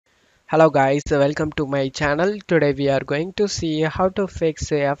Hello guys, welcome to my channel. Today we are going to see how to fix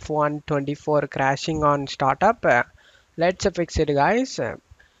F124 crashing on startup. Let's fix it guys.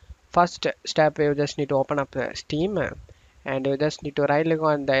 First step, you just need to open up Steam and you just need to right click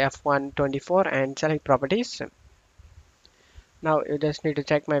on the F124 and select properties. Now you just need to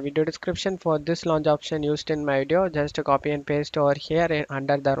check my video description for this launch option used in my video. Just copy and paste over here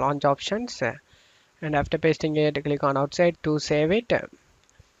under the launch options, and after pasting it, click on outside to save it.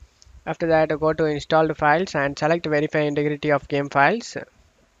 After that, go to installed files and select verify integrity of game files.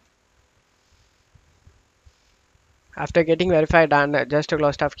 After getting verified done, just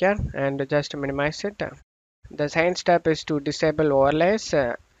close stuff here and just minimize it. The second step is to disable overlays.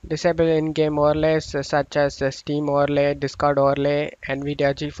 Disable in-game overlays such as Steam overlay, Discord overlay,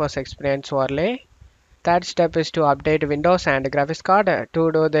 NVIDIA GeForce Experience overlay. Third step is to update Windows and graphics card.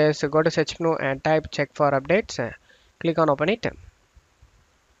 To do this, go to search menu and type check for updates. Click on open it.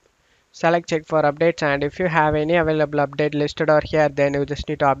 Select check for updates, and if you have any available update listed over here, then you just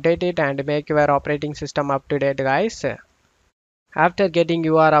need to update it and make your operating system up to date guys. After getting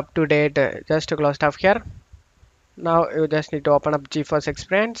you are up to date, just close stuff here. Now you just need to open up GeForce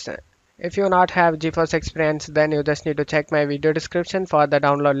Experience. If you not have GeForce Experience, then you just need to check my video description for the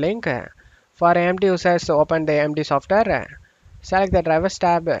download link. For AMD users, open the AMD software. Select the drivers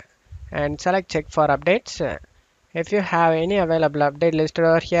tab and select check for updates. If you have any available update listed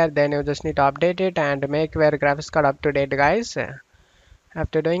over here, then you just need to update it and make your graphics card up to date guys.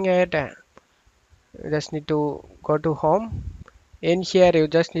 After doing it, you just need to go to home. In here you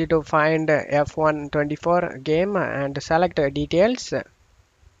just need to find F124 game and select details.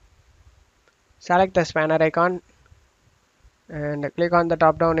 Select the spanner icon and click on the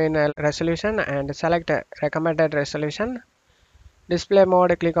drop down in resolution and select recommended resolution. Display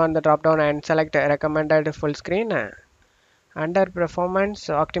mode, click on the drop down and select recommended full screen. Under performance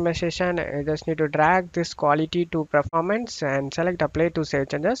optimization, you just need to drag this quality to performance and select apply to save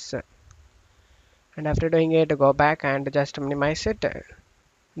changes. And after doing it, go back and just minimize it.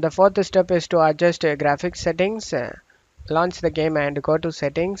 The fourth step is to adjust graphics settings. Launch the game and go to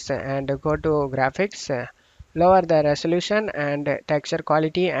settings and go to graphics. Lower the resolution and texture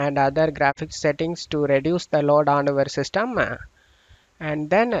quality and other graphics settings to reduce the load on your system.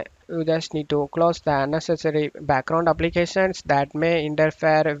 And then you just need to close the unnecessary background applications that may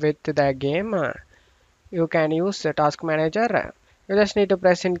interfere with the game. You can use the task manager. You just need to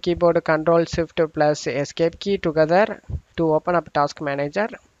press in keyboard Control Shift plus Escape key together to open up task manager.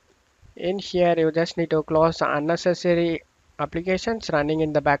 In here you just need to close unnecessary applications running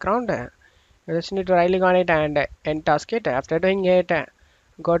in the background. You just need to right click on it and end task it. After doing it,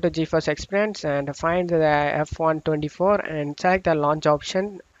 go to GeForce Experience and find the F124 and select the launch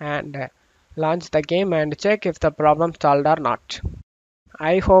option and launch the game and check if the problem solved or not.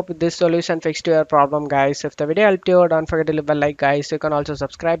 I hope this solution fixed your problem guys. If the video helped you, don't forget to leave a like guys. You can also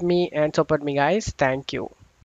subscribe me and support me guys. Thank you.